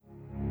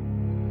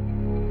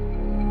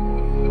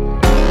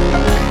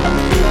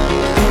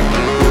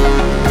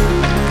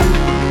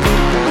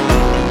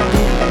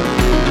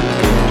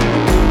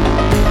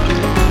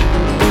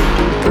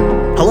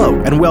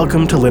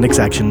welcome to Linux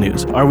Action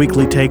News, our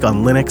weekly take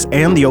on Linux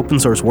and the open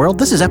source world.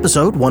 This is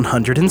episode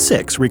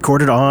 106,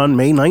 recorded on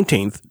May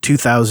 19th,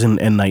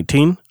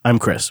 2019. I'm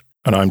Chris.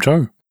 And I'm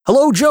Joe.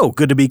 Hello, Joe.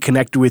 Good to be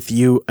connected with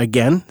you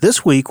again.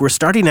 This week, we're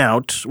starting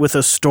out with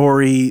a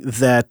story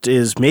that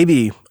is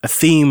maybe a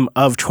theme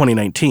of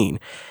 2019,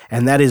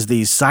 and that is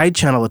these side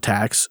channel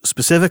attacks,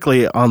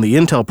 specifically on the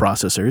Intel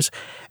processors.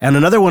 And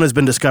another one has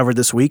been discovered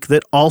this week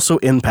that also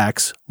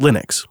impacts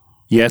Linux.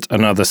 Yet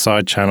another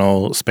side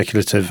channel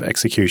speculative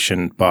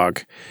execution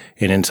bug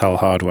in Intel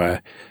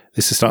hardware.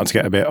 This is starting to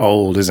get a bit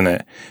old, isn't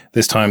it?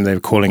 This time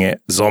they're calling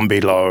it zombie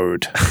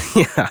load.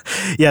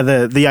 Yeah.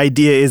 The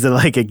idea is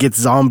that it gets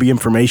zombie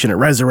information, it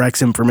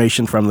resurrects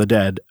information from the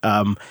dead.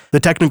 The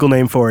technical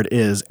name for it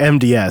is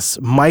MDS,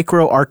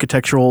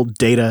 microarchitectural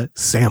data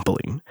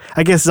sampling.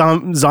 I guess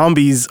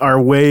zombies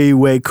are way,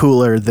 way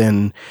cooler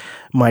than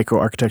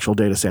microarchitectural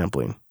data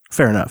sampling.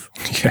 Fair enough.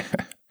 Yeah.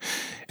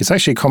 It's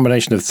actually a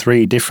combination of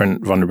 3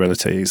 different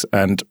vulnerabilities,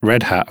 and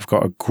Red Hat have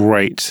got a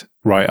great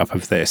write-up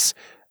of this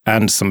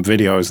and some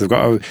videos. They've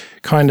got a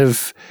kind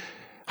of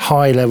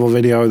high-level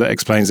video that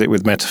explains it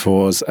with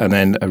metaphors and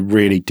then a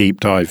really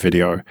deep dive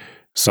video.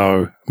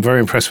 So I'm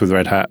very impressed with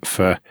Red Hat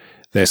for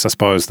this. I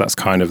suppose that's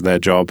kind of their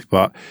job,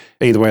 but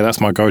either way,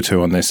 that's my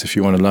go-to on this if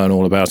you want to learn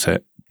all about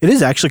it. It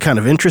is actually kind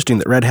of interesting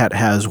that Red Hat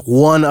has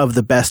one of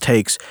the best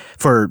takes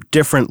for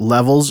different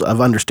levels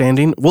of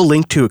understanding. We'll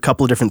link to a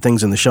couple of different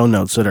things in the show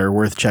notes that are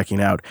worth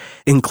checking out,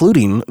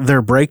 including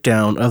their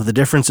breakdown of the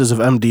differences of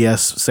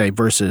MDS, say,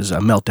 versus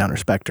Meltdown or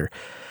Spectre.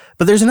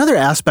 But there's another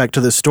aspect to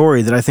this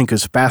story that I think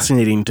is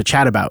fascinating to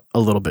chat about a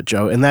little bit,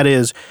 Joe, and that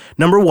is,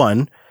 number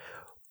one,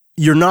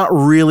 you're not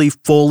really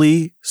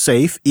fully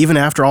safe, even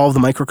after all of the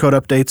microcode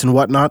updates and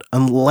whatnot,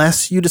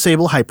 unless you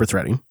disable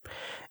hyperthreading.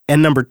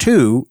 And number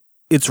two,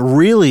 it's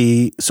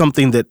really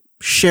something that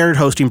shared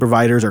hosting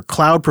providers or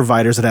cloud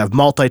providers that have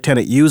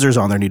multi-tenant users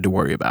on there need to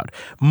worry about,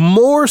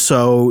 more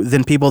so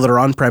than people that are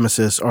on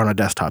premises or on a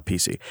desktop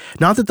PC.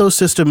 Not that those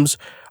systems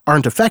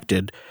aren't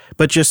affected,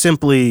 but just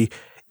simply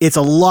it's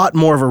a lot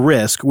more of a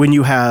risk when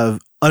you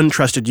have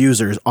untrusted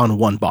users on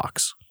one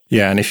box.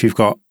 Yeah, and if you've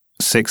got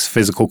 6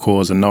 physical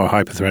cores and no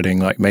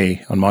hyperthreading like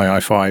me on my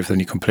i5, then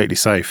you're completely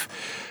safe.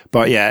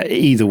 But yeah,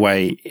 either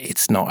way,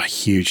 it's not a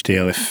huge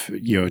deal if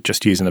you're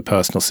just using a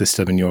personal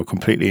system and you're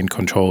completely in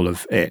control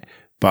of it.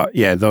 But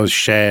yeah, those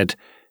shared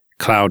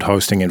cloud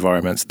hosting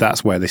environments,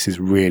 that's where this is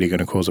really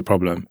going to cause a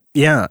problem.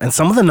 Yeah, and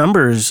some of the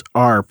numbers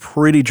are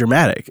pretty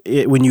dramatic.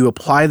 When you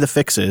apply the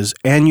fixes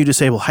and you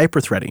disable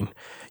hyperthreading,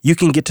 you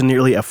can get to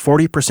nearly a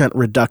 40%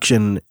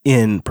 reduction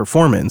in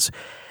performance.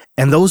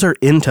 And those are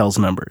Intel's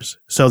numbers.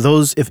 So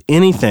those, if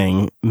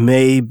anything,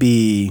 may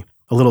be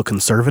a little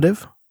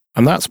conservative.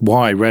 And that's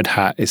why Red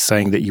Hat is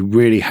saying that you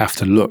really have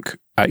to look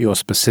at your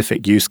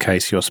specific use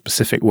case, your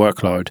specific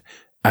workload,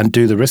 and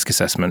do the risk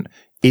assessment.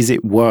 Is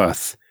it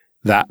worth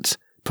that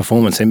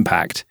performance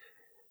impact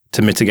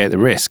to mitigate the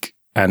risk?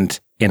 And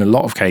in a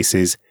lot of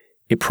cases,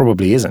 it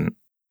probably isn't.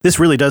 This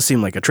really does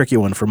seem like a tricky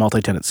one for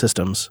multi-tenant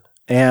systems.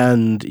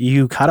 And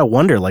you kind of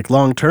wonder,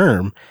 long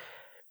term,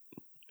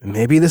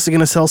 maybe this is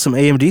going to sell some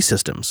AMD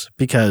systems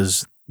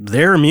because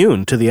they're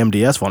immune to the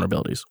MDS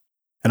vulnerabilities.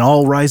 And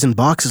all Ryzen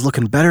box is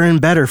looking better and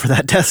better for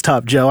that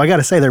desktop, Joe. I got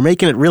to say, they're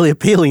making it really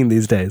appealing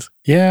these days.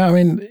 Yeah, I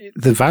mean,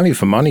 the value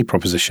for money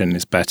proposition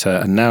is better.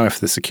 And now if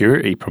the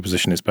security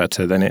proposition is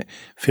better, then it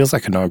feels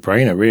like a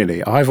no-brainer,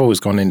 really. I've always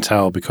gone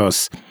Intel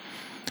because,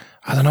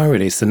 I don't know,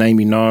 really, it's the name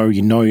you know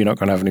you're not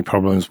going to have any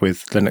problems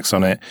with Linux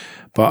on it.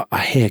 But I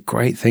hear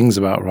great things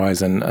about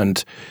Ryzen.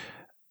 And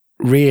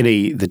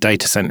really, the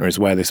data center is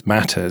where this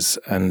matters.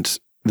 And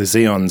the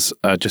Xeons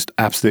are just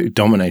absolutely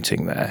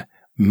dominating there.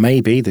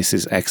 Maybe this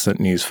is excellent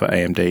news for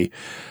AMD.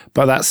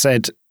 But that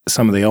said,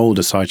 some of the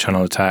older side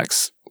channel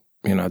attacks,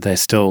 they're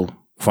still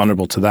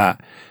vulnerable to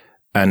that.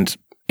 And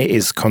it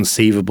is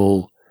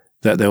conceivable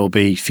that there will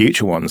be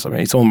future ones. I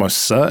mean, it's almost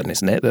certain,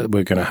 isn't it, that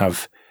we're going to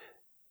have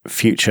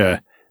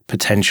future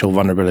potential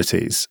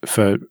vulnerabilities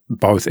for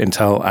both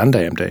Intel and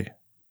AMD.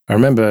 I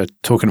remember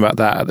talking about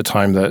that at the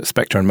time that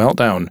Spectre and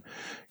Meltdown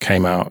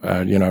came out,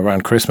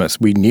 around Christmas.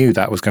 We knew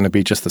that was going to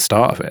be just the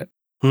start of it.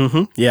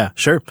 Mm-hmm. Yeah,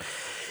 sure.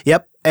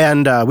 Yep.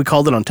 And we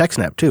called it on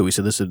TechSnap, too. We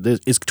said this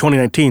is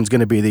 2019 is going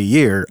to be the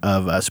year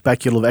of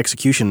speculative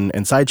execution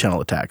and side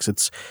channel attacks.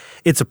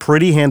 It's a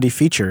pretty handy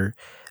feature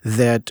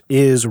that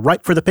is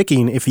ripe for the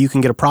picking if you can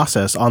get a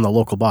process on the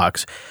local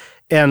box.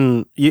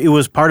 And it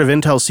was part of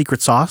Intel's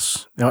secret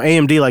sauce.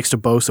 AMD likes to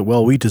boast that,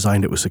 we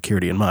designed it with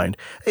security in mind.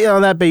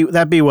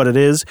 That be what it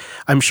is.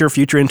 I'm sure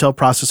future Intel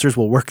processors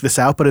will work this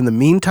out. But in the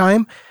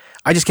meantime,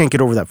 I just can't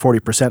get over that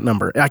 40%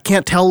 number. I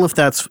can't tell if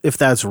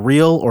that's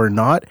real or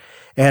not.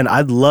 And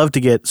I'd love to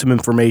get some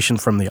information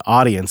from the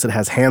audience that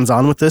has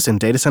hands-on with this in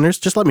data centers.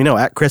 Just let me know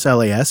at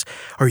ChrisLAS.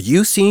 Are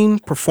you seeing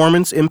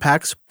performance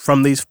impacts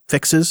from these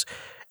fixes?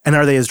 And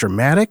are they as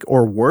dramatic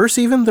or worse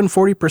even than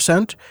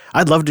 40%?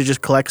 I'd love to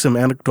just collect some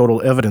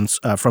anecdotal evidence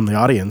from the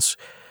audience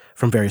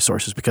from various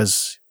sources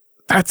because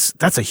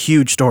that's a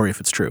huge story if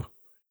it's true.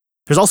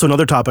 There's also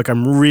another topic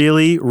I'm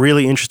really,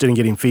 really interested in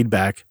getting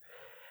feedback.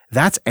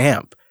 That's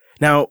AMP.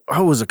 Now,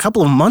 it was a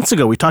couple of months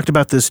ago, we talked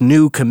about this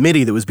new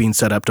committee that was being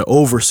set up to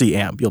oversee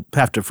AMP. You'll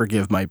have to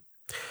forgive my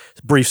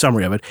brief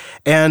summary of it.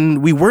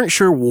 And we weren't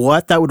sure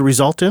what that would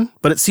result in,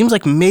 but it seems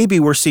like maybe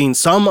we're seeing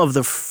some of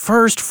the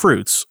first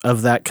fruits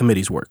of that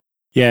committee's work.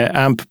 Yeah,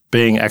 AMP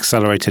being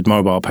accelerated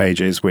mobile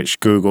pages, which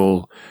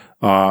Google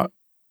are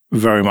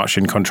very much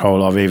in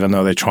control of, even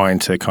though they're trying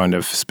to kind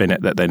of spin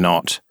it that they're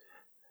not.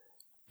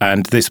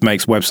 And this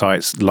makes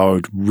websites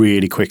load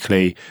really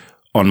quickly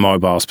on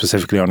mobile,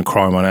 specifically on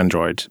Chrome on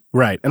Android.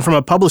 Right. And from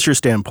a publisher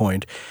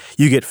standpoint,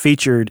 you get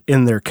featured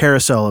in their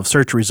carousel of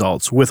search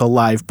results with a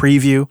live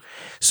preview.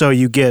 So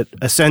you get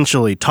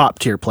essentially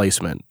top-tier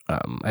placement,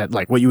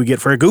 like what you would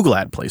get for a Google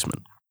ad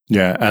placement.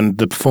 Yeah, and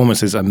the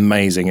performance is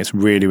amazing. It's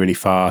really, really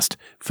fast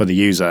for the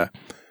user.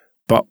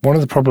 But one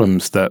of the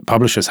problems that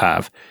publishers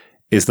have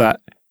is that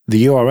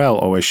the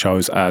URL always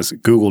shows as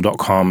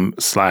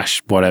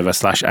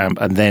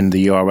google.com/whatever/AMP and then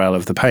the URL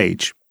of the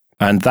page.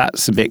 And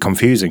that's a bit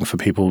confusing for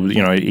people.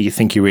 You know, you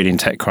think you're reading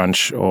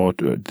TechCrunch or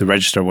the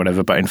Register or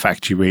whatever, but in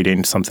fact you're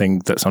reading something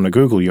that's on a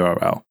Google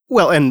URL.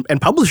 Well, and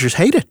publishers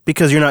hate it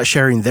because you're not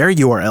sharing their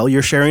URL,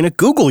 you're sharing a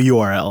Google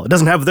URL. It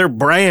doesn't have their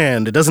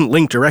brand. It doesn't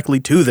link directly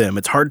to them.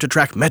 It's hard to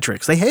track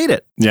metrics. They hate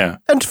it. Yeah.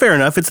 And fair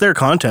enough. It's their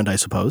content, I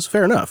suppose.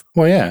 Fair enough.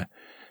 Well, yeah.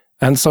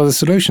 And so the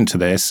solution to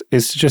this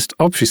is to just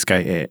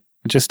obfuscate it.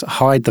 Just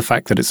hide the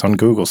fact that it's on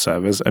Google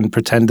servers and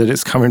pretend that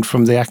it's coming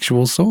from the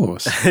actual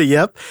source.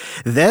 Yep.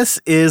 This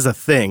is a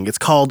thing. It's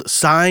called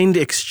Signed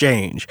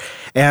Exchange.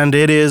 And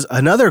it is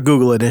another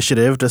Google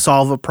initiative to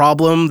solve a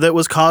problem that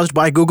was caused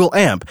by Google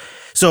AMP.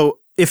 So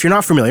if you're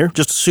not familiar,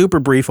 just a super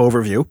brief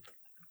overview.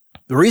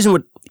 The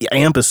reason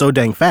AMP is so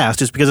dang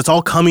fast is because it's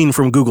all coming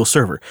from Google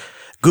server.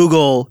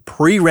 Google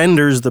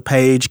pre-renders the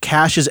page,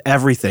 caches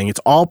everything. It's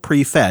all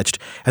pre-fetched.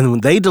 And when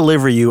they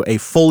deliver you a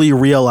fully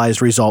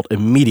realized result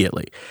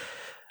immediately.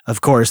 Of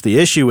course, the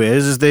issue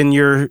is then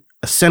you're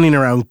sending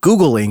around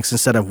Google links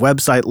instead of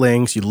website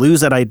links. You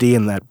lose that ID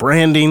and that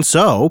branding.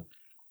 So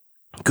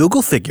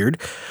Google figured,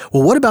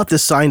 well, what about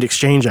this signed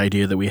exchange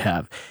idea that we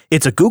have?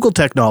 It's a Google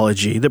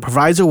technology that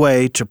provides a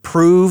way to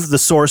prove the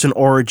source and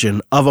origin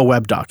of a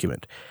web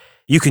document.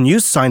 You can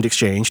use signed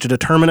exchange to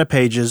determine a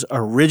page's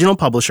original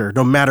publisher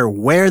no matter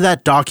where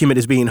that document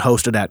is being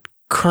hosted at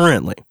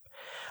currently.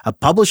 A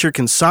publisher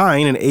can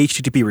sign an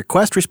HTTP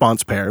request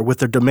response pair with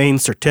their domain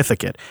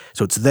certificate,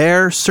 so it's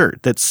their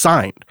cert that's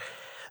signed.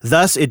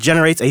 Thus, it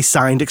generates a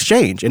signed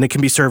exchange, and it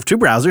can be served to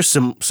browsers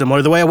similar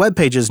to the way a web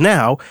page is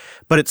now,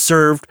 but it's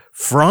served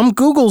from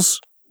Google's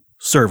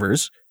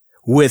servers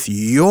with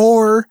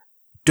your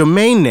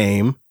domain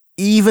name,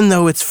 even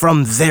though it's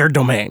from their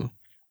domain.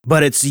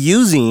 But it's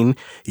using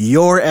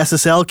your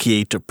SSL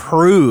key to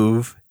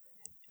prove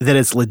that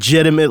it's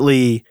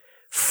legitimately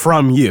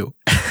from you.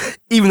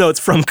 Even though it's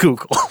from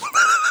Google.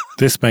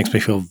 This makes me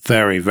feel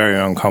very, very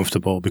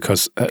uncomfortable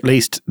because at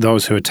least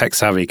those who are tech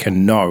savvy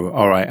can know,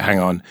 all right, hang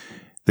on,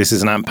 this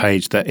is an AMP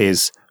page that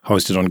is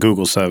hosted on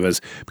Google servers,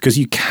 because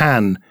you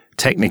can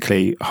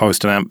technically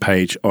host an AMP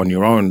page on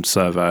your own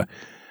server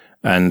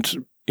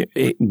and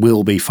it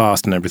will be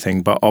fast and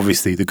everything, but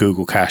obviously the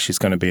Google cache is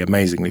going to be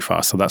amazingly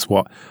fast. So that's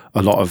what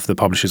a lot of the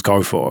publishers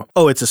go for.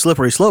 Oh, it's a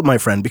slippery slope, my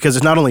friend, because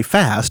it's not only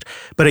fast,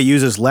 but it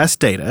uses less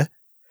data.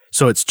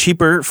 So it's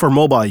cheaper for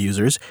mobile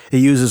users. It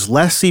uses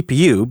less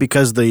CPU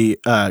because the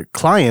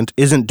client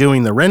isn't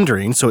doing the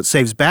rendering, so it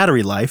saves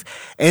battery life,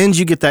 and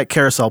you get that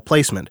carousel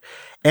placement.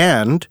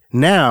 And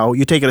now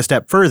you take it a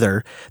step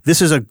further.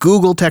 This is a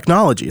Google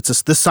technology.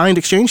 This signed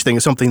exchange thing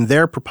is something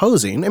they're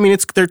proposing. I mean,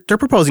 they're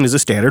proposing as a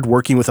standard,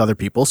 working with other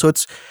people. So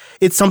it's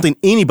something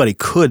anybody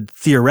could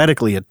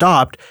theoretically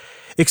adopt,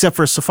 except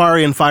for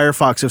Safari and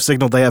Firefox have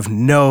signaled they have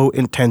no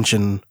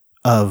intention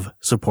of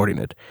supporting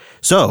it.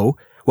 So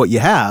what you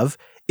have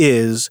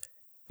is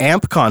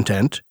AMP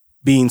content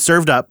being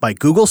served up by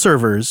Google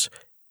servers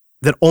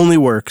that only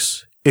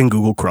works in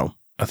Google Chrome.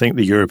 I think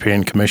the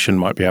European Commission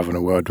might be having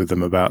a word with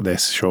them about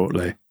this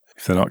shortly,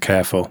 if they're not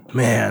careful.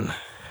 Man,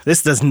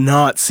 this does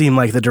not seem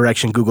like the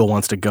direction Google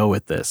wants to go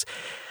with this.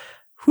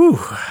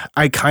 Whew.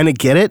 I kind of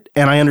get it,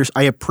 and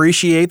I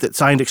appreciate that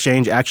signed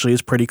exchange actually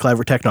is pretty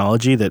clever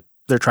technology that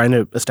they're trying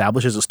to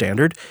establish as a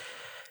standard,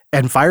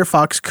 and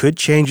Firefox could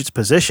change its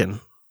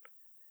position.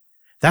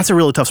 That's a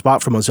really tough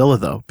spot for Mozilla,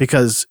 though,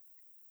 because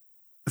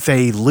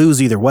they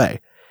lose either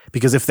way.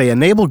 Because if they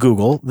enable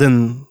Google,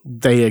 then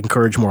they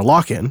encourage more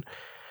lock-in.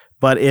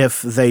 But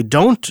if they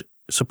don't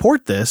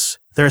support this,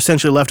 they're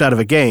essentially left out of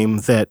a game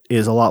that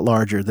is a lot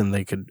larger than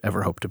they could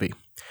ever hope to be.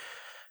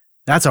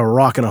 That's a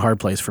rock and a hard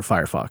place for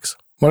Firefox.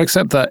 Well,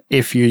 except that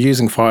if you're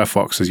using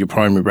Firefox as your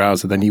primary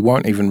browser, then you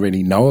won't even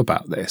really know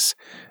about this.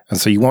 And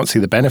so you won't see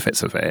the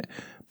benefits of it,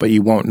 but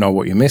you won't know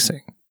what you're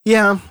missing.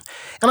 Yeah,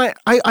 and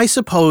I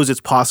suppose it's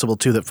possible,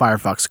 too, that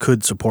Firefox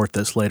could support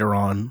this later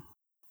on.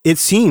 It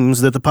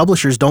seems that the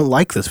publishers don't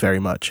like this very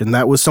much, and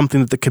that was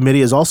something that the committee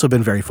has also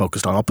been very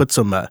focused on. I'll put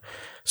some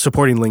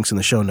supporting links in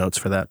the show notes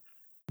for that.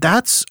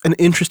 That's an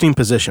interesting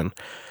position.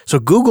 So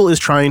Google is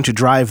trying to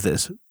drive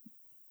this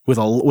with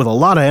a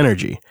lot of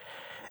energy,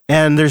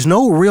 And there's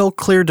no real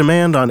clear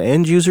demand on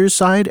end users'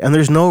 side, and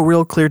there's no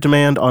real clear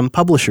demand on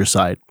publisher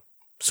side.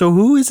 So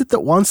who is it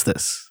that wants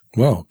this?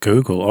 Well,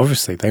 Google,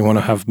 obviously. They want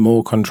to have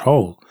more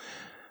control.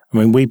 I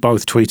mean, we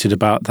both tweeted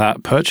about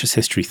that purchase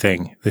history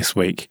thing this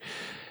week,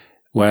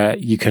 where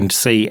you can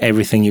see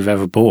everything you've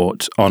ever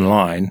bought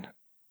online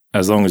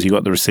as long as you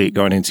got the receipt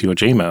going into your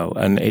Gmail.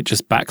 And it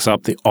just backs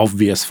up the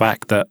obvious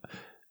fact that,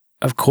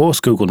 of course,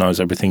 Google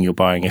knows everything you're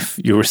buying if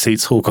your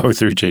receipts all go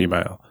through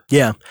Gmail.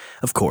 Yeah,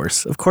 of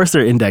course. Of course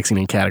they're indexing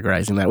and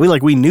categorizing that.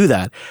 We knew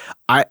that.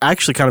 I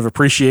actually kind of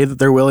appreciate that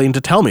they're willing to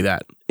tell me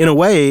that. In a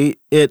way,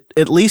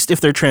 at least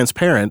if they're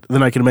transparent,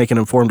 then I can make an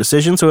informed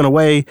decision. So in a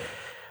way,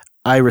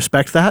 I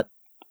respect that.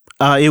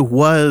 It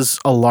was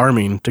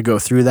alarming to go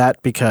through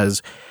that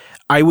because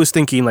I was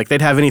thinking like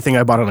they'd have anything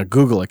I bought on a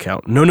Google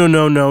account.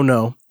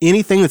 No.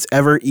 Anything that's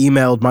ever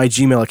emailed my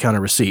Gmail account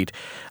a receipt,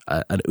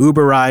 an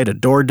Uber ride, a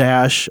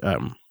DoorDash,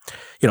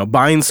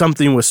 buying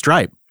something with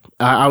Stripe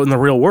out in the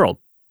real world.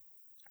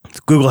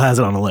 Google has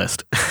it on a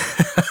list.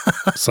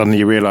 Suddenly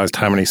you realized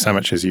how many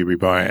sandwiches you'd be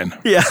buying.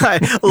 Yeah,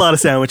 a lot of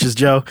sandwiches,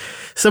 Joe.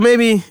 So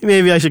maybe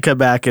I should cut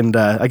back and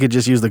I could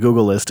just use the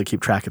Google list to keep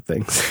track of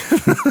things.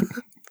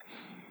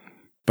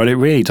 But it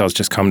really does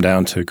just come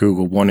down to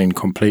Google wanting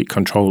complete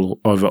control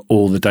over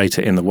all the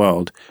data in the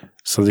world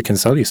so they can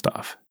sell you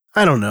stuff.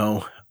 I don't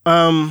know.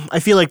 I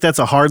feel like that's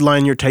a hard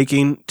line you're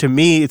taking. To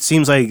me, it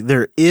seems like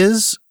there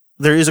is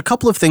a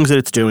couple of things that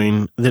it's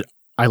doing that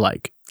I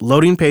like.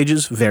 Loading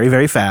pages very,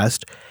 very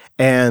fast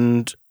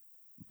and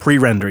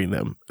pre-rendering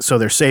them. So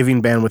they're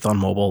saving bandwidth on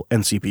mobile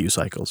and CPU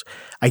cycles.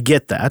 I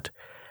get that.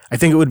 I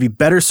think it would be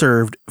better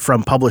served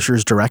from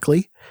publishers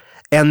directly.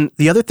 And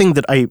the other thing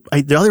that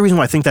the other reason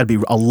why I think that'd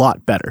be a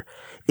lot better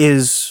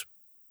is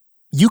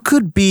you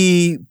could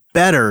be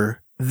better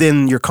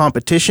than your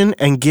competition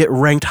and get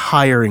ranked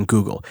higher in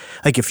Google.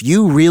 Like if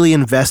you really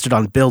invested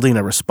on building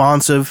a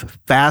responsive,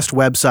 fast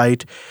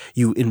website,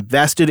 you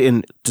invested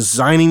in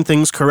designing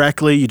things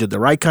correctly, you did the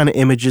right kind of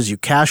images, you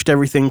cached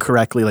everything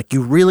correctly, like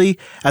you really,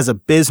 as a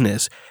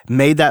business,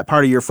 made that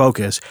part of your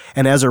focus.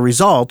 And as a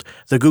result,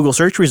 the Google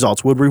search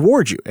results would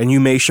reward you and you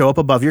may show up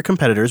above your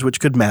competitors, which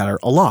could matter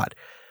a lot.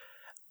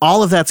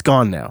 All of that's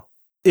gone now.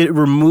 It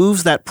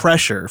removes that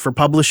pressure for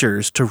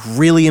publishers to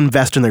really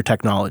invest in their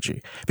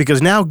technology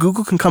because now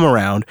Google can come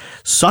around,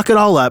 suck it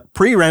all up,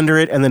 pre-render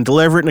it, and then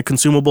deliver it in a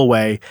consumable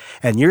way,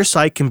 and your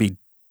site can be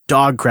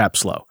dog crap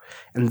slow.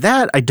 And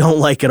that I don't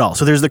like at all.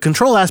 So there's the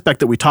control aspect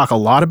that we talk a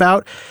lot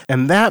about,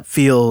 and that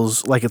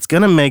feels like it's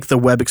going to make the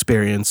web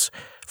experience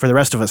for the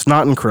rest of us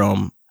not in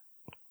Chrome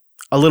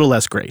a little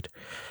less great.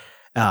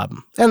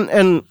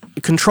 And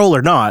control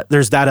or not,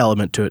 there's that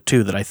element to it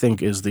too that I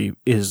think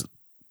is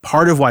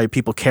part of why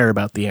people care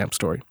about the AMP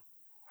story.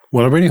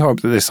 Well, I really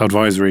hope that this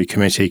advisory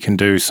committee can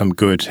do some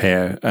good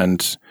here.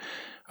 And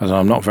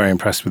I'm not very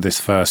impressed with this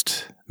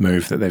first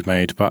move that they've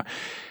made, but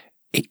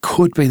it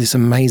could be this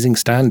amazing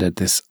standard,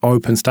 this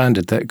open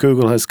standard that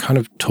Google has kind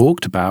of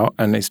talked about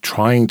and is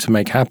trying to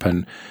make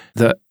happen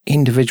that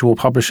individual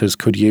publishers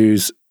could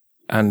use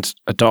and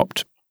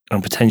adopt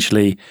and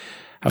potentially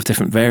have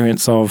different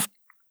variants of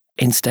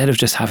instead of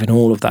just having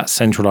all of that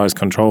centralized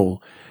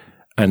control.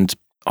 And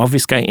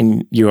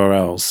obfuscating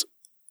URLs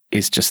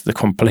is just the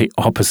complete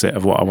opposite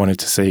of what I wanted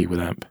to see with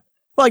AMP.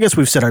 Well, I guess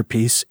we've said our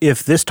piece.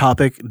 If this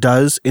topic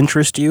does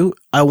interest you,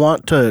 I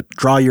want to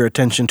draw your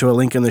attention to a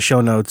link in the show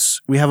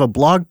notes. We have a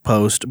blog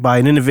post by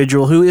an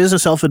individual who is a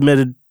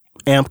self-admitted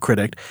AMP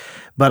critic,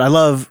 but I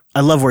love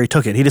where he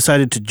took it. He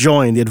decided to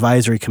join the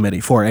advisory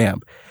committee for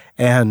AMP,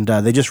 and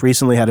they just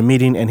recently had a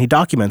meeting, and he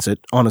documents it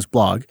on his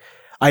blog.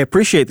 I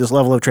appreciate this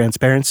level of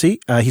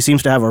transparency. He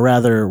seems to have a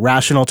rather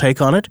rational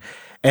take on it,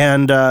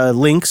 and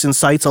links and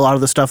cites a lot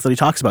of the stuff that he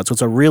talks about. So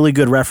it's a really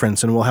good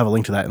reference, and we'll have a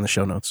link to that in the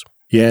show notes.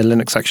 Yeah,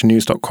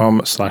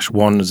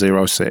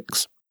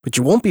 linuxactionnews.com/106. But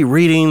you won't be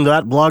reading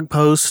that blog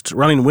post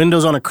running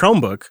Windows on a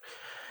Chromebook.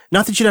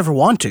 Not that you'd ever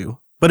want to,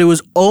 but it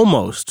was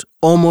almost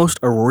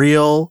a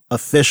real,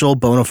 official,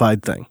 bona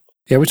fide thing.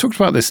 Yeah, we talked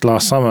about this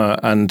last summer,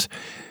 and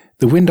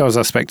the Windows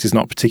aspect is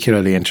not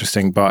particularly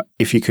interesting, but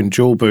if you can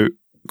dual boot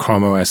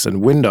Chrome OS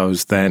and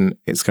Windows, then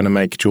it's going to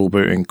make dual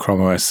booting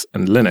Chrome OS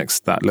and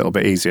Linux that little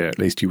bit easier, at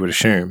least you would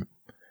assume.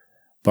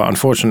 But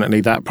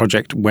unfortunately, that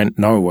project went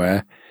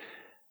nowhere.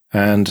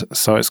 And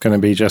so it's going to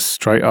be just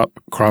straight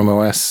up Chrome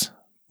OS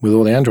with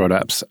all the Android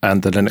apps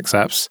and the Linux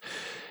apps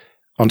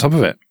on top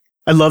of it.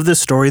 I love this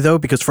story, though,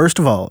 because first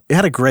of all, it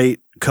had a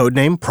great code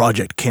name,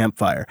 Project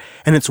Campfire.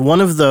 And it's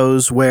one of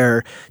those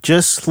where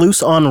just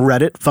sleuths on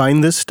Reddit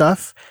find this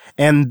stuff.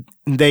 And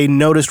they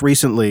noticed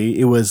recently,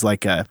 it was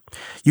like a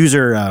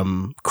user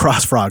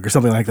Crossfrog or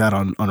something like that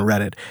on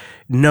Reddit,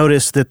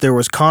 noticed that there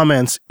was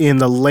comments in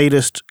the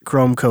latest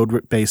Chrome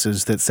code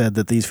bases that said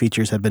that these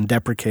features had been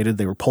deprecated.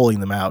 They were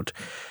pulling them out.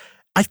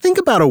 I think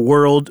about a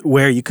world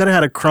where you could have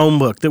had a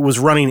Chromebook that was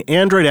running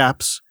Android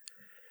apps,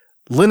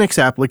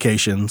 Linux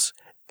applications,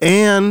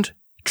 and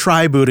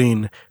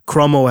tri-booting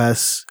Chrome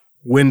OS,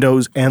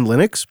 Windows, and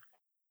Linux.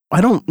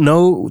 I don't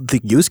know the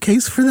use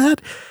case for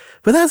that,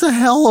 But that's a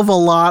hell of a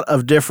lot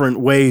of different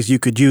ways you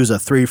could use a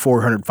 $300,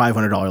 $400,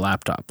 $500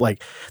 laptop.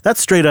 Like, that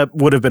straight up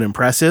would have been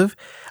impressive.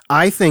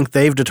 I think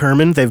they've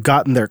determined they've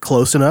gotten there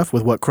close enough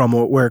with where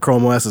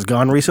Chrome OS has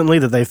gone recently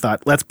that they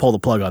thought, let's pull the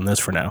plug on this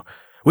for now.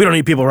 We don't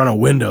need people running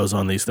Windows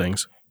on these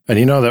things. And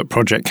you know that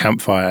Project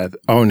Campfire,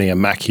 only a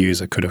Mac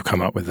user could have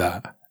come up with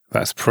that.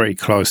 That's pretty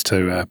close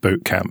to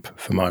boot camp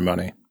for my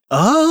money.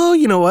 Oh,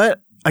 you know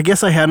what? I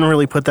guess I hadn't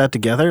really put that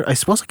together. I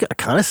suppose I could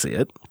kind of see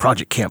it.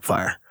 Project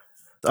Campfire.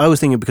 I was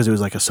thinking because it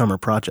was like a summer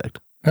project.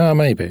 Oh,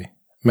 maybe.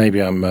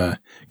 Maybe I'm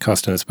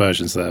casting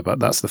aspersions there, but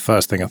that's the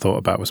first thing I thought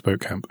about was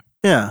boot camp.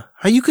 Yeah.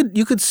 You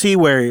could see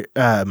where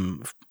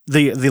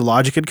the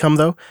logic had come,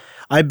 though.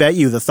 I bet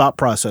you the thought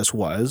process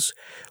was,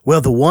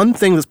 well, the one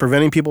thing that's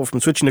preventing people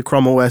from switching to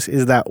Chrome OS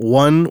is that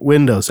one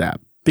Windows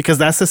app. Because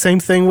that's the same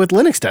thing with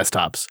Linux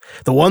desktops.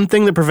 The one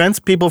thing that prevents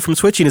people from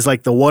switching is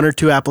like the one or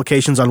two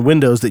applications on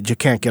Windows that you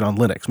can't get on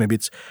Linux. Maybe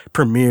it's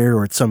Premiere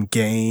or it's some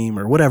game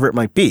or whatever it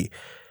might be.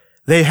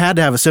 They had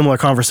to have a similar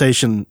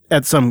conversation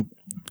at some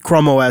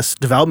Chrome OS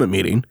development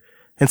meeting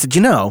and said,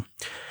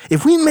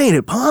 if we made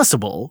it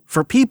possible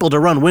for people to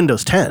run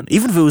Windows 10,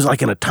 even if it was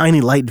like in a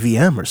tiny light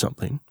VM or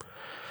something,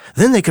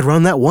 then they could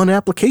run that one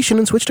application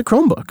and switch to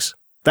Chromebooks.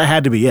 That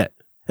had to be it.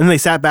 And then they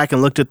sat back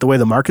and looked at the way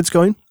the market's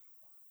going.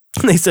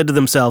 And they said to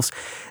themselves,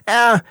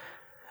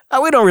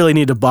 we don't really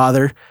need to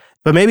bother.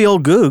 But maybe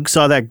old Goog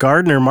saw that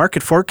Gartner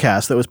market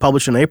forecast that was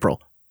published in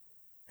April.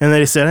 And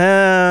they said,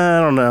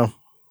 I don't know.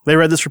 They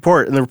read this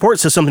report, and the report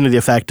says something to the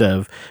effect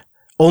of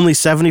only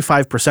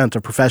 75%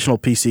 of professional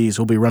PCs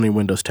will be running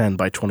Windows 10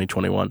 by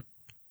 2021.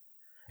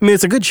 I mean,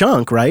 it's a good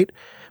chunk, right?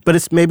 But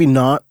it's maybe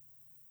not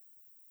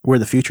where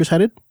the future's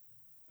headed.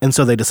 And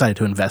so they decided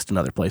to invest in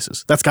other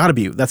places. That's got to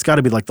be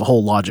like the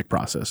whole logic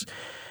process,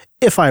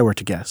 if I were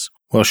to guess.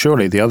 Well,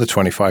 surely the other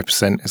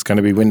 25% is going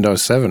to be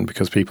Windows 7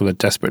 because people are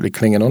desperately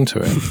clinging onto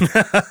it.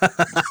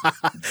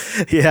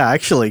 Yeah,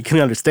 actually, can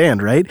you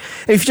understand, right?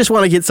 If you just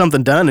want to get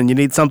something done and you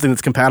need something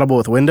that's compatible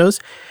with Windows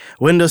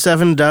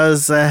 7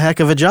 does a heck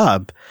of a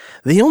job.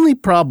 The only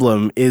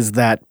problem is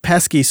that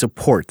pesky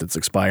support that's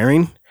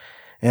expiring.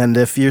 And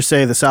if you're,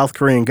 say, the South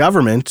Korean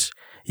government,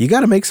 you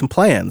got to make some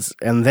plans.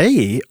 And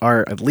they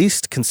are at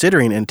least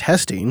considering and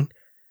testing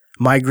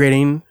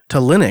migrating to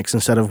Linux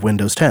instead of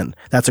Windows 10.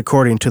 That's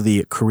according to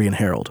the Korean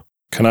Herald.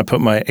 Can I put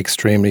my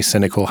extremely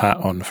cynical hat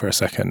on for a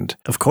second?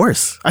 Of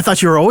course. I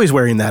thought you were always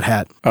wearing that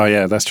hat. Oh,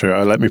 yeah, that's true.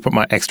 Let me put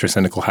my extra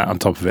cynical hat on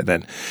top of it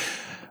then.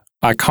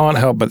 I can't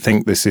help but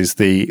think this is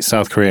the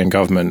South Korean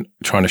government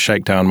trying to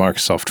shake down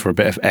Microsoft for a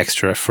bit of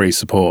extra free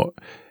support,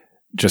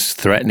 just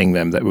threatening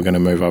them that we're going to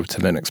move over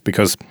to Linux.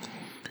 Because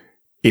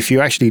if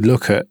you actually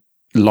look at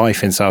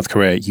life in South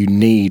Korea, you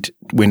need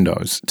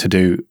Windows to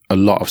do a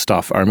lot of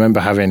stuff. I remember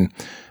having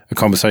a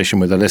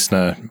conversation with a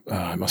listener,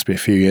 it must be a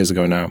few years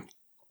ago now,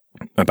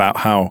 about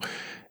how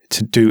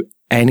to do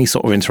any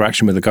sort of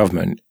interaction with the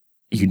government,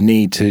 you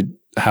need to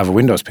have a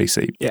Windows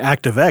PC. Yeah,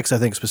 ActiveX, I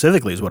think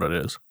specifically is what it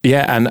is.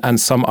 Yeah, and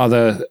some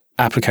other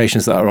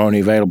applications that are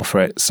only available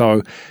for it.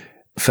 So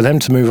for them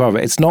to move over,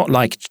 it's not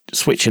like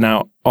switching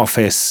out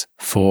Office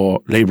for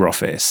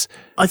LibreOffice.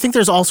 I think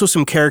there's also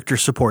some character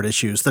support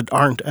issues that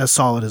aren't as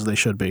solid as they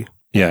should be.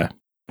 Yeah.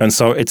 And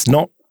so it's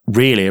not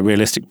really a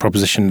realistic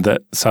proposition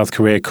that South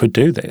Korea could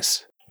do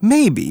this.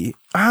 Maybe.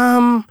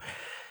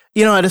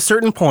 At a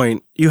certain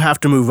point, you have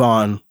to move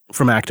on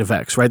from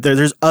ActiveX, right?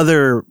 There's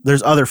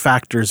other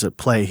factors at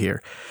play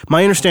here.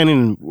 My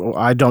understanding,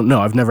 I don't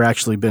know, I've never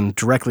actually been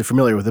directly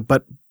familiar with it,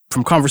 but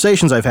from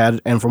conversations I've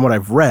had and from what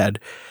I've read,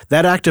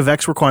 that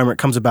ActiveX requirement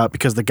comes about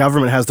because the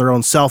government has their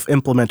own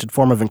self-implemented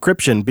form of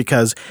encryption,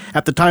 because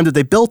at the time that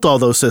they built all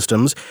those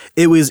systems,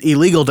 it was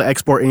illegal to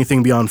export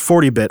anything beyond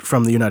 40-bit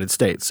from the United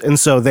States. And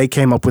so they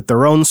came up with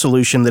their own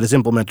solution that is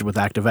implemented with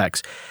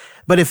ActiveX.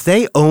 But if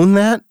they own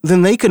that,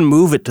 then they can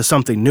move it to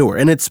something newer.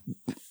 And it's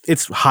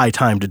high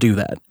time to do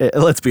that.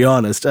 Let's be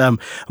honest.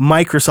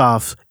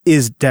 Microsoft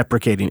is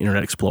deprecating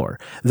Internet Explorer.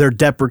 They're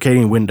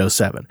deprecating Windows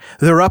 7.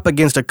 They're up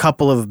against a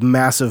couple of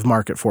massive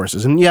market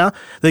forces. And yeah,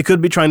 they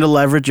could be trying to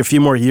leverage a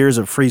few more years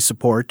of free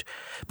support.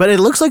 But it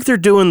looks like they're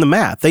doing the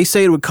math. They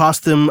say it would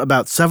cost them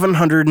about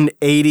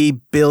 780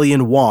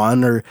 billion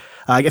won, or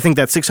I think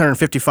that's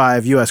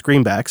 655 US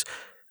greenbacks.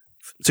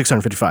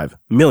 655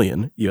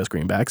 million US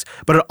greenbacks,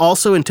 but it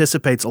also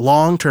anticipates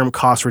long-term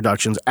cost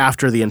reductions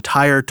after the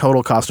entire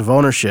total cost of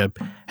ownership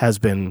has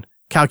been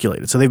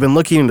calculated. So they've been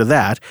looking into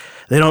that.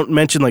 They don't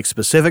mention like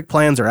specific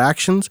plans or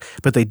actions,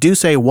 but they do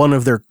say one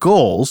of their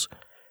goals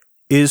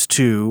is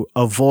to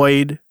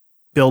avoid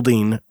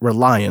building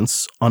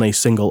reliance on a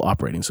single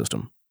operating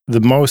system.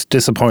 The most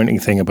disappointing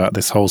thing about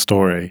this whole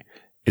story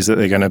is that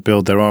they're going to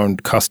build their own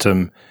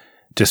custom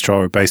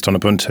distro based on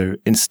Ubuntu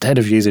instead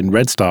of using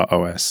Red Star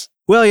OS.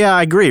 Well, yeah,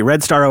 I agree.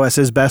 Red Star OS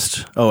is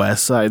best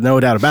OS, no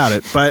doubt about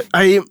it. But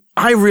I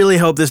really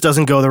hope this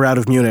doesn't go the route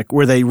of Munich,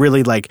 where they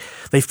really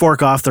they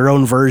fork off their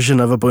own version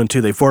of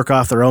Ubuntu. They fork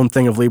off their own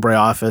thing of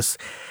LibreOffice.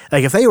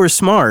 Like, if they were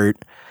smart,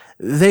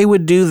 they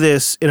would do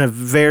this in a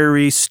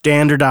very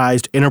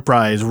standardized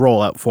enterprise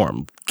rollout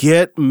form.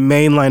 Get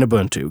mainline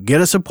Ubuntu. Get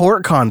a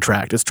support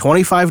contract. It's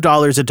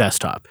 $25 a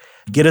desktop.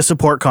 Get a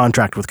support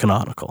contract with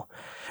Canonical.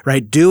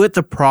 Right? Do it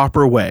the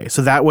proper way.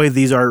 So that way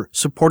these are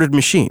supported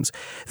machines.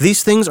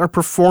 These things are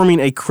performing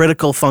a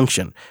critical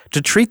function.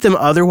 To treat them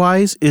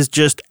otherwise is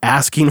just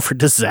asking for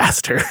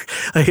disaster.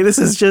 Like, this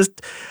is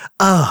just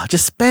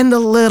spend a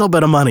little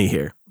bit of money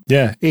here.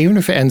 Yeah, even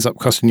if it ends up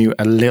costing you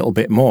a little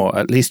bit more,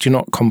 at least you're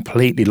not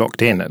completely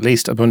locked in. At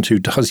least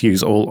Ubuntu does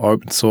use all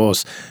open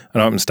source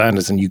and open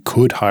standards, and you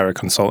could hire a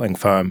consulting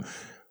firm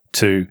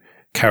to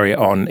carry it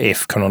on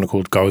if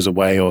Canonical goes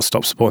away or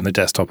stops supporting the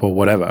desktop or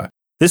whatever.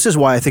 This is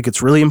why I think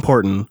it's really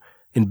important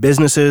in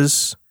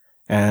businesses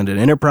and in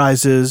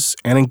enterprises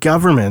and in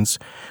governments,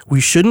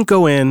 we shouldn't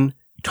go in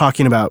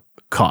talking about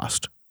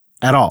cost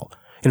at all.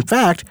 In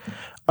fact,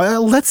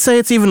 let's say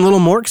it's even a little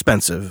more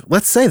expensive.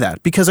 Let's say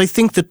that, because I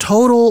think the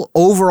total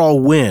overall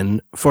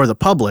win for the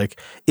public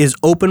is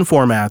open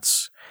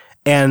formats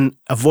and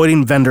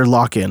avoiding vendor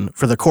lock-in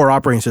for the core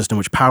operating system,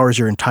 which powers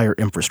your entire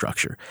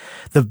infrastructure.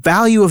 The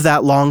value of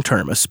that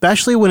long-term,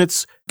 especially when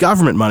it's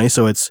government money,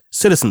 so it's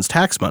citizens'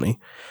 tax money,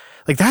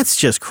 like, that's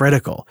just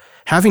critical.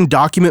 Having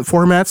document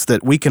formats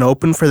that we can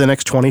open for the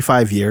next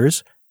 25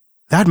 years,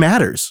 that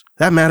matters.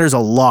 That matters a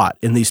lot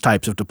in these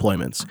types of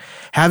deployments.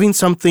 Having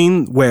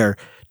something where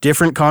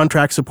different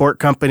contract support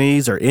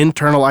companies or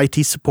internal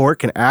IT support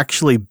can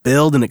actually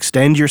build and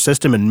extend your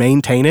system and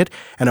maintain it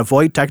and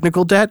avoid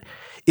technical debt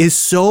is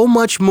so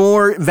much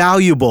more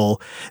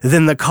valuable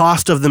than the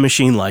cost of the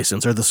machine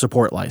license or the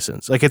support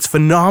license. Like, it's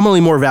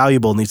phenomenally more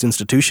valuable in these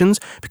institutions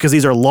because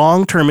these are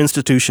long-term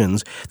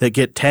institutions that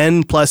get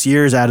 10 plus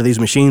years out of these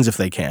machines if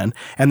they can,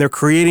 and they're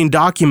creating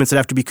documents that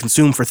have to be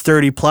consumed for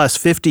 30 plus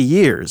 50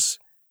 years.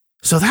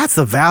 So that's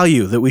the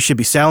value that we should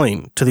be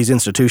selling to these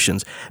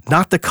institutions,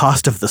 not the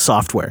cost of the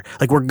software.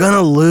 Like, we're going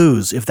to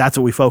lose if that's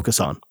what we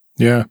focus on.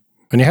 Yeah.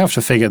 And you have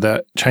to figure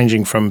that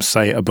changing from,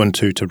 say,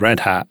 Ubuntu to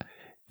Red Hat,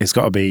 it's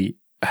got to be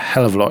a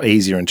hell of a lot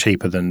easier and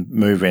cheaper than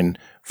moving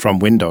from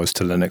Windows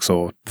to Linux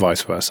or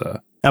vice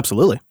versa.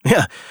 Absolutely.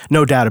 Yeah.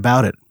 No doubt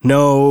about it.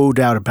 No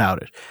doubt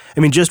about it. I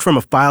mean, just from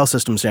a file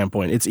system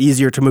standpoint, it's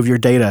easier to move your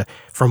data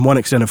from one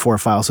extended 4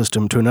 file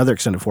system to another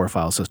extended 4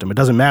 file system. It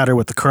doesn't matter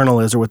what the kernel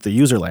is or what the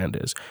user land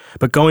is.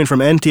 But going from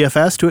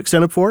NTFS to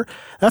extended 4,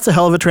 that's a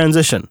hell of a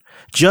transition.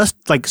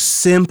 Just like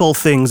simple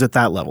things at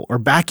that level, or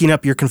backing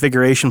up your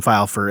configuration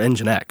file for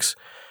Nginx.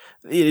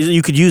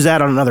 You could use that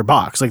on another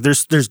box. Like,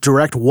 there's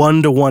direct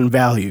one-to-one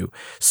value,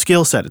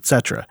 skill set,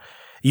 etc.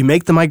 You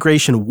make the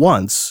migration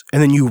once,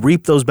 and then you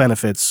reap those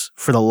benefits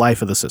for the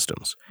life of the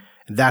systems.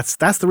 That's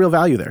the real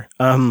value there.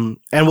 And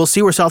we'll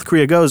see where South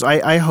Korea goes.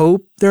 I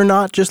hope they're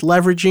not just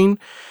leveraging.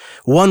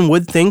 One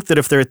would think that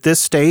if they're at this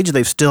stage,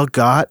 they've still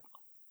got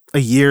a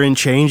year and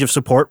change of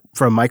support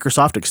from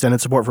Microsoft, extended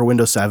support for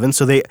Windows 7.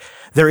 So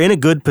they're in a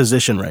good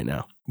position right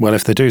now. Well,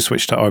 if they do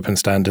switch to open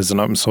standards and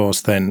open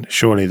source, then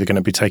surely they're going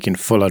to be taking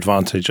full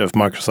advantage of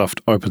Microsoft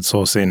open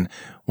sourcing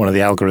one of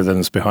the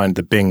algorithms behind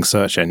the Bing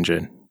search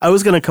engine. I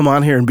was going to come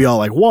on here and be all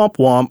like, womp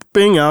womp,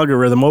 Bing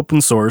algorithm, open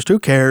sourced, who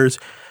cares?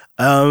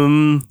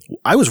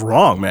 I was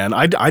wrong, man.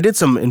 I did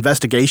some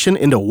investigation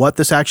into what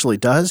this actually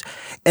does,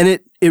 and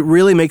it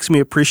really makes me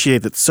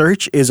appreciate that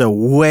search is a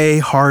way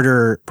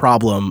harder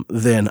problem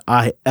than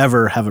I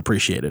ever have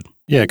appreciated.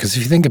 Yeah, because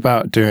if you think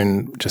about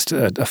doing just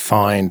a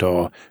find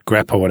or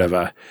grep or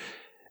whatever,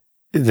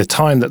 the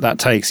time that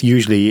takes,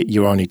 usually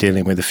you're only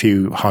dealing with a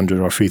few hundred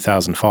or a few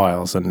thousand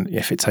files, and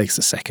if it takes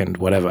a second,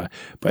 whatever.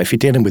 But if you're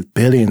dealing with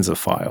billions of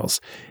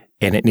files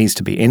and it needs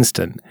to be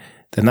instant,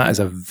 then that is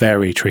a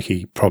very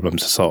tricky problem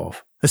to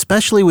solve.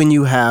 Especially when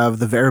you have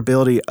the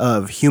variability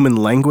of human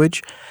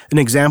language. An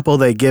example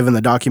they give in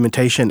the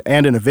documentation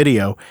and in a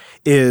video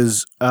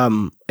is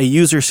a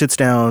user sits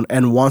down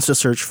and wants to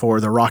search for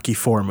the Rocky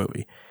IV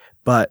movie.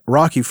 But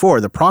Rocky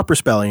IV, the proper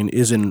spelling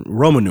is in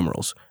Roman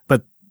numerals.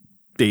 But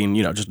being,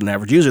 just an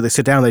average user, they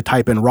sit down and they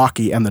type in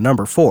Rocky and the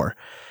number 4.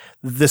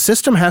 The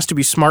system has to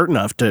be smart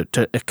enough to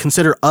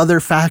consider other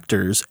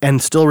factors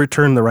and still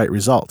return the right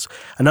results.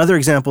 Another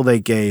example they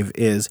gave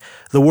is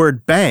the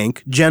word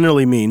bank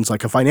generally means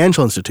like a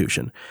financial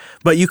institution,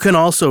 but you can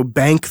also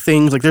bank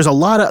things. Like, there's a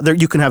lot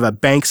of, you can have a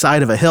bank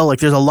side of a hill.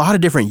 Like, there's a lot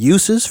of different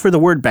uses for the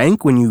word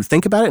bank when you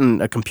think about it,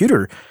 and a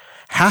computer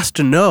has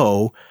to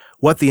know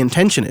what the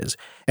intention is.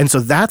 And so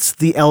that's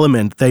the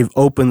element they've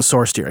open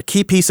sourced here, a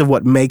key piece of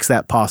what makes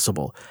that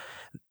possible.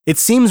 It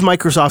seems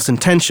Microsoft's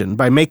intention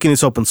by making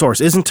this open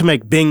source isn't to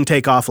make Bing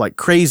take off like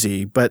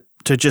crazy, but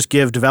to just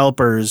give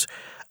developers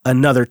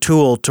another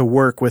tool to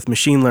work with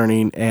machine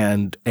learning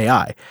and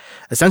AI.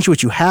 Essentially,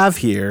 what you have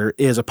here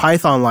is a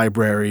Python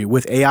library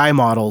with AI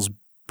models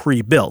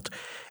pre-built.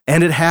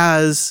 And it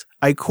has,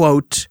 I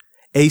quote,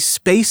 a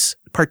space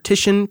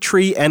partition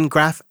tree and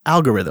graph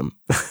algorithm.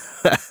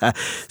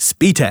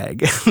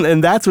 SPTAG.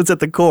 And that's what's at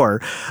the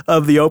core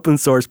of the open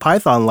source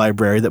Python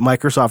library that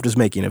Microsoft is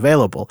making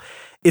available.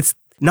 It's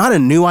not a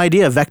new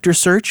idea, vector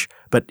search,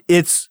 but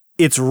it's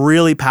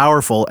really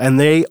powerful, and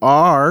they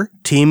are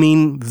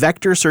teaming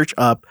vector search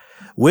up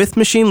with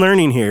machine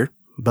learning here,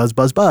 buzz,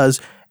 buzz, buzz,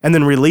 and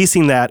then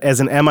releasing that as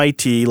an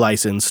MIT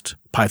licensed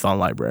Python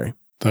library.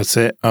 That's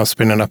it. I'm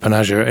spinning up an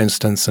Azure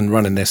instance and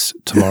running this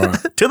tomorrow.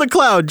 To the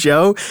cloud,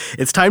 Joe.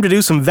 It's time to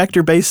do some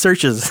vector-based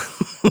searches.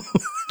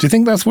 Do you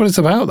think that's what it's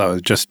about, though?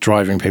 Just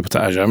driving people to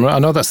Azure? I mean, I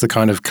know that's the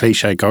kind of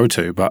cliche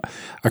go-to, but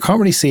I can't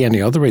really see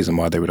any other reason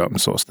why they would open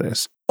source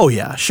this. Oh,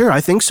 yeah, sure. I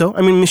think so.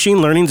 I mean,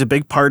 machine learning is a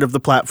big part of the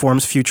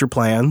platform's future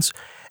plans,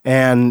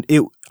 and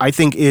it, I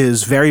think,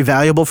 is very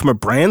valuable from a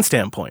brand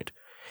standpoint.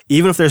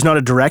 Even if there's not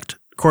a direct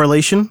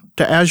correlation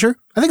to Azure,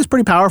 I think it's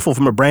pretty powerful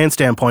from a brand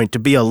standpoint to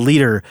be a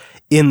leader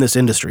in this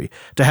industry,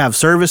 to have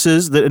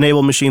services that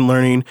enable machine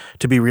learning,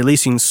 to be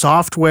releasing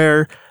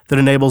software that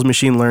enables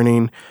machine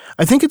learning.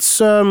 I think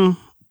it's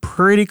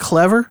pretty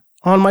clever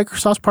on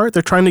Microsoft's part.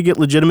 They're trying to get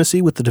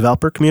legitimacy with the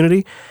developer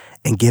community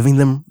and giving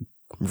them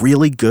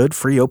really good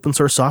free open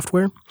source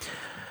software.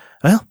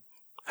 Well,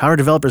 how are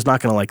developers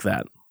not going to like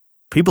that?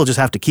 People just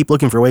have to keep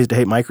looking for ways to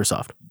hate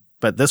Microsoft,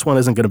 but this one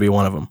isn't going to be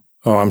one of them.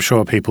 Oh, I'm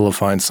sure people will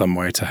find some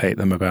way to hate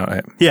them about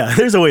it. Yeah,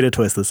 there's a way to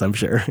twist this, I'm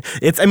sure.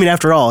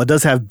 After all, it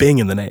does have Bing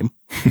in the name.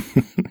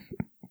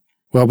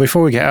 Well,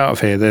 before we get out of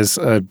here, there's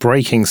a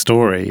breaking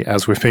story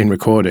as we've been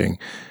recording.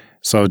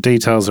 So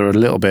details are a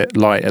little bit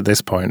light at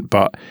this point,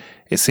 but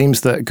it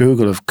seems that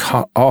Google have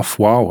cut off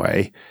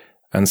Huawei,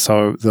 and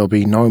so there'll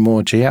be no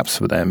more GApps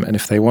for them. And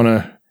if they want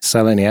to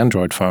sell any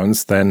Android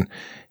phones, then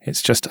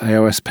it's just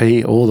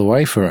AOSP all the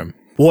way for them.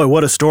 Boy,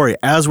 what a story.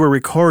 As we're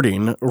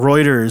recording,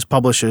 Reuters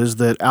publishes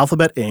that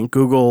Alphabet Inc.,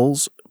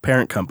 Google's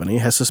parent company,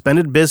 has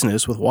suspended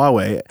business with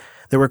Huawei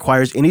that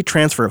requires any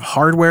transfer of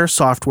hardware,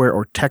 software,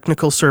 or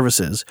technical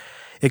services,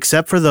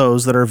 except for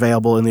those that are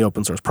available in the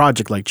open source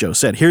project, like Joe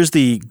said. Here's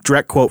the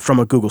direct quote from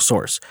a Google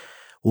source.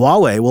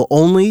 Huawei will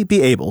only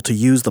be able to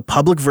use the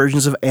public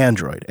versions of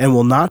Android and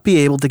will not be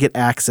able to get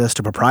access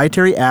to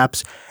proprietary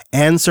apps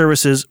and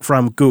services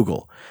from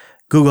Google.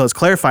 Google has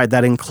clarified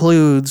that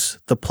includes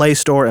the Play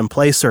Store and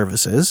Play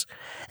services,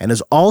 and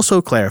has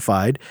also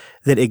clarified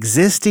that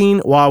existing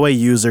Huawei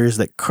users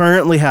that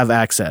currently have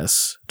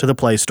access to the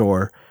Play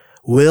Store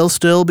will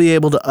still be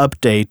able to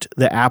update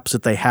the apps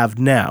that they have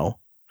now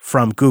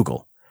from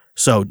Google.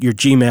 So your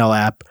Gmail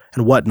app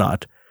and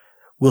whatnot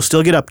will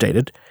still get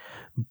updated,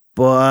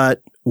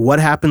 but what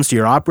happens to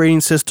your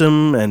operating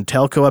system and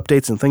telco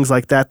updates and things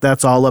like that,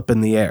 that's all up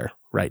in the air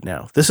right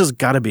now. This has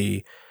got to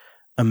be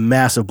a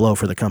massive blow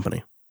for the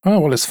company. Oh,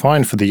 well, it's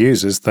fine for the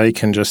users. They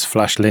can just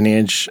flash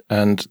Lineage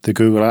and the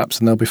Google apps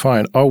and they'll be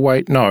fine. Oh,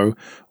 wait, no.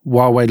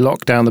 Huawei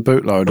locked down the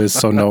bootloaders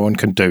so no one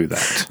can do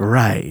that.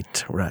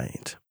 Right.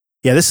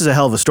 Yeah, this is a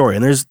hell of a story.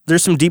 And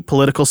there's some deep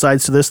political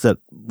sides to this that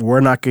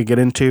we're not going to get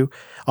into.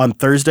 On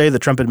Thursday, the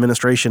Trump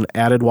administration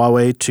added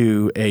Huawei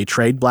to a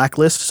trade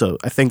blacklist. So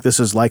I think this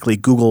is likely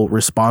Google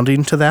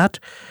responding to that.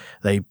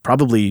 They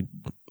probably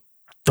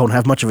don't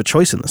have much of a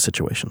choice in this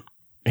situation.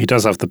 He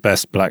does have the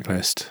best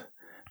blacklist.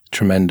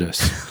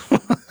 Tremendous.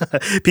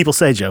 People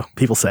say, Joe.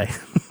 People say.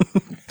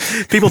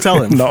 People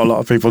tell him. Not a lot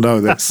of people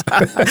know this.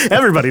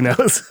 Everybody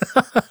knows.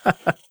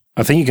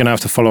 I think you're going to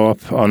have to follow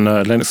up on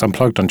Linux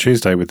Unplugged on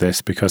Tuesday with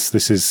this, because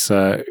this is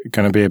going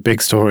to be a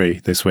big story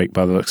this week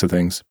by the looks of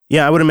things.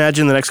 Yeah, I would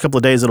imagine the next couple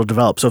of days it'll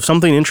develop. So if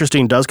something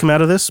interesting does come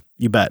out of this,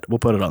 you bet. We'll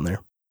put it on there.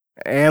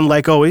 And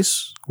like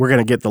always, we're going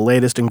to get the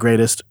latest and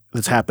greatest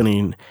that's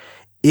happening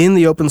in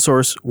the open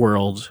source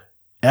world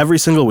every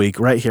single week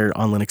right here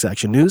on Linux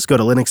Action News. Go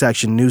to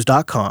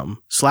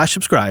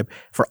linuxactionnews.com/subscribe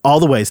for all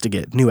the ways to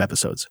get new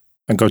episodes.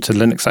 And go to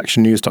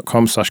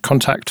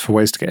linuxactionnews.com/contact for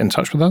ways to get in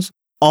touch with us.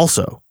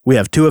 Also, we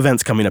have 2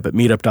 events coming up at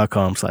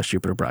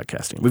meetup.com/Jupiter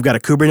Broadcasting. We've got a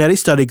Kubernetes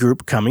study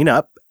group coming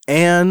up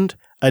and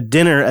a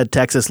dinner at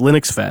Texas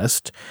Linux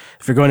Fest.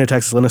 If you're going to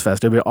Texas Linux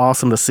Fest, it'd be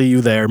awesome to see you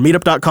there.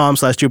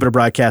 Meetup.com/Jupiter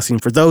Broadcasting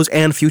for those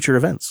and future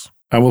events.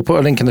 And we'll put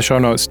a link in the show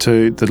notes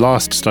to the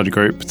last study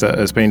group that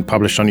has been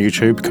published on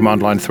YouTube,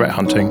 Command Line Threat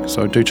Hunting.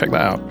 So do check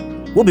that out.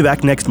 We'll be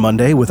back next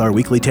Monday with our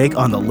weekly take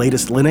on the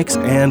latest Linux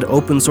and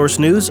open source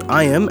news.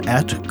 I am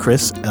at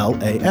Chris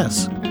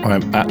LAS.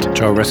 I'm at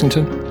Joe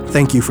Ressington.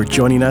 Thank you for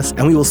joining us,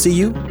 and we will see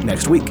you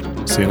next week.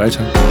 See you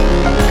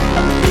later.